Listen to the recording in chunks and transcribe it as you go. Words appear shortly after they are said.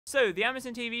So, the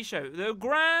Amazon TV show, The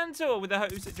Grand Tour, with the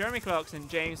hosts Jeremy Clarkson,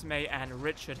 James May, and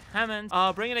Richard Hammond,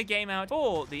 are bringing a game out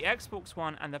for the Xbox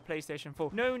One and the PlayStation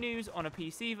 4. No news on a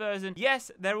PC version.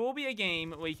 Yes, there will be a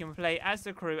game where you can play as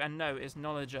the crew, and no, it's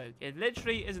not a joke. It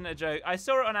literally isn't a joke. I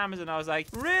saw it on Amazon, I was like,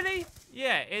 really?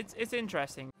 Yeah, it's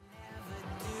interesting.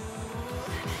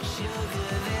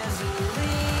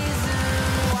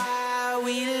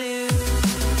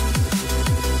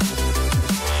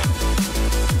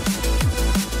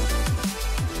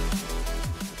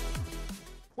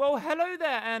 Well, hello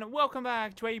there, and welcome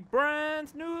back to a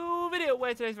brand new video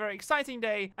where today's a very exciting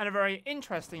day and a very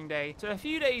interesting day. So a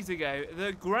few days ago,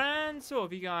 the Grand Tour,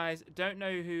 if you guys don't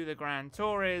know who the Grand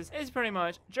Tour is pretty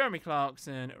much Jeremy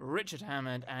Clarkson, Richard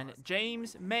Hammond, and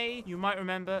James May. You might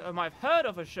remember or might have heard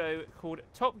of a show called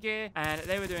Top Gear, and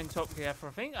they were doing Top Gear for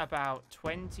I think about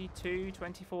 22,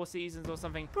 24 seasons or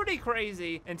something. Pretty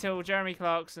crazy until Jeremy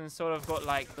Clarkson sort of got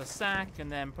like the sack,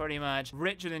 and then pretty much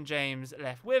Richard and James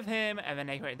left with him, and then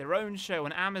they created their own show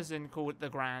on Amazon called The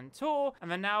Grand Tour,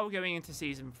 and they're now going into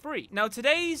season 3. Now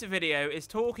today's video is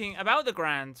talking about the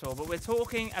Grand Tour, but we're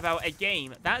talking about a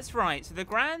game. That's right, so the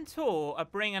Grand Tour are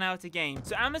bringing out a game.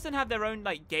 So Amazon have their own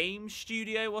like game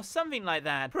studio or something like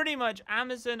that. Pretty much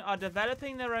Amazon are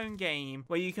developing their own game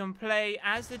where you can play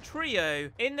as the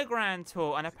trio in the Grand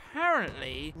Tour, and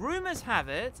apparently rumors have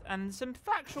it, and some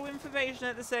factual information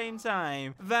at the same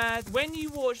time, that when you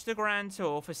watch the Grand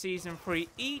Tour for season 3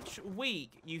 each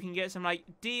week, you can get some like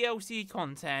DLC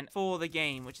content for the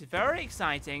game, which is very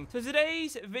exciting. So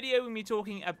today's video we'll be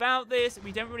talking about this.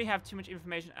 We don't really have too much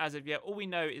information as of yet. All we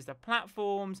know is the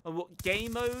platforms and what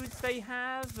game modes they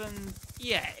have, and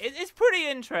yeah, it's pretty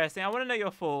interesting. I want to know your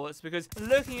thoughts, because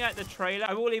looking at the trailer,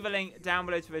 I will leave a link down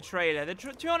below to the trailer.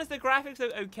 To be honest, the graphics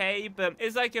look okay, but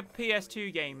it's like a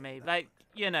PS2 game maybe, like,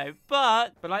 you know,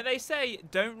 but like they say,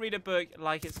 don't read a book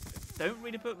like its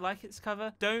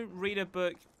cover. Don't read a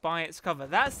book by its cover.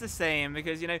 That's the saying,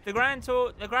 because, you know, the Grand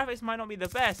Tour, the graphics might not be the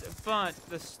best, but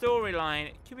the storyline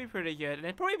could be pretty good, and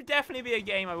it'll probably definitely be a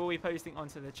game I will be posting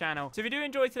onto the channel. So if you do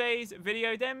enjoy today's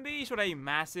video, then be sure to a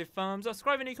massive thumbs up,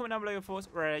 subscribe, and comment down below your thoughts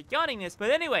regarding this.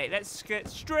 But anyway, let's get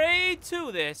straight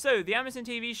to this. So the Amazon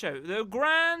TV show, The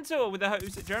Grand Tour, with the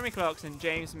hosts Jeremy Clarkson,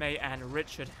 James May, and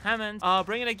Richard Hammond, are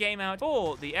bringing a game out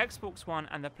for the Xbox One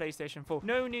and the PlayStation 4.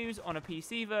 No news on a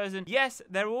PC version. Yes,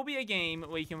 there will be a game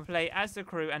where you can play as the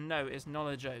crew, and no, it's not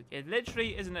a joke. It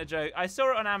literally isn't a joke. I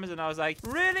saw it on Amazon, I was like,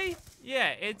 really? Yeah,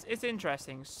 it's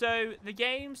interesting. So the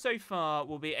game so far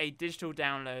will be a digital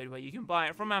download where you can buy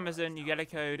it from Amazon, you get a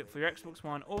code for your Xbox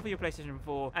One or for your PlayStation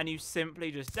 4, and you simply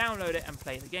just download it and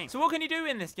play the game. So what can you do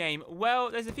in this game?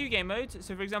 Well, there's a few game modes.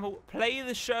 So for example, play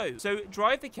the show. So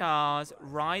drive the cars,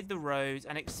 ride the roads,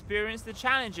 and experience the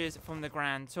challenges from the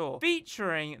Grand Tour,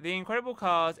 featuring the incredible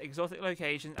cars, exotic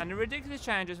locations, and the ridiculous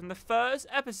challenges from the first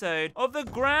episode of the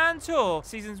Grand Tour,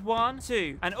 seasons 1,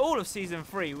 2, and all of season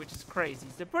 3, which is crazy.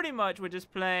 So pretty much we're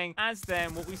just playing as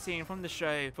them, what we've seen from the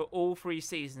show for all 3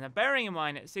 seasons. Now bearing in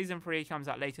mind that season 3 comes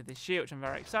out later this year, which I'm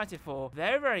very excited for.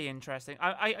 Very interesting.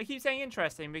 I keep saying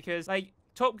interesting because, like,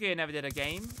 Top Gear never did a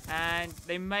game, and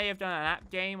they may have done an app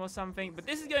game or something, but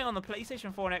this is going on the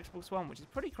PlayStation 4 and Xbox One, which is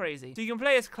pretty crazy. So you can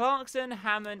play as Clarkson,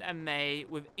 Hammond, and May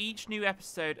with each new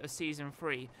episode of Season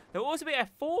 3. There will also be a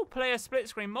 4-player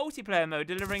split-screen multiplayer mode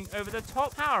delivering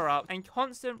over-the-top power-up and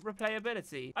constant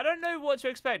replayability. I don't know what to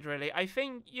expect, really. I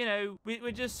think, you know,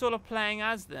 we're just sort of playing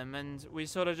as them, and we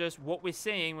sort of just, what we're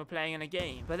seeing, we're playing in a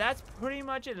game. But that's pretty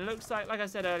much it. It looks like I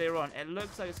said earlier on, it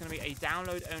looks like it's going to be a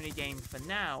download-only game for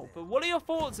now. But what are your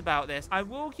thoughts about this? I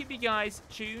will keep you guys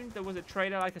tuned. There was a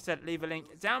trailer, like I said, leave a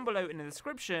link down below in the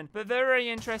description, but very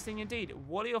interesting indeed.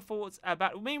 What are your thoughts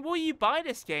about, I mean, will you buy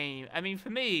this game? I mean, for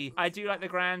me, I do like the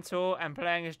Grand Tour and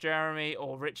playing as Jeremy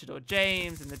or Richard or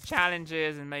James and the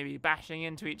challenges and maybe bashing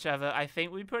into each other, I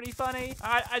think would be pretty funny.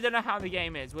 I don't know how the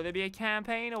game is. Will there be a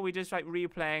campaign, or are we just like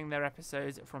replaying their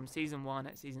episodes from season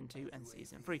 1, season 2, and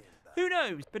season 3? Who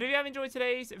knows? But if you have enjoyed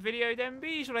today's video, then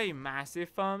be sure to a massive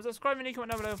thumbs up, subscribe, and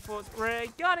comment down below for thoughts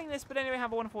regarding this. But anyway,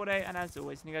 have a wonderful day, and as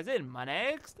always, see you guys in my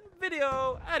next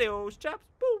video. Adios, chaps.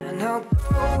 Boom.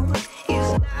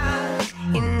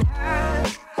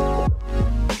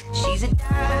 She's a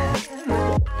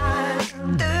diamond.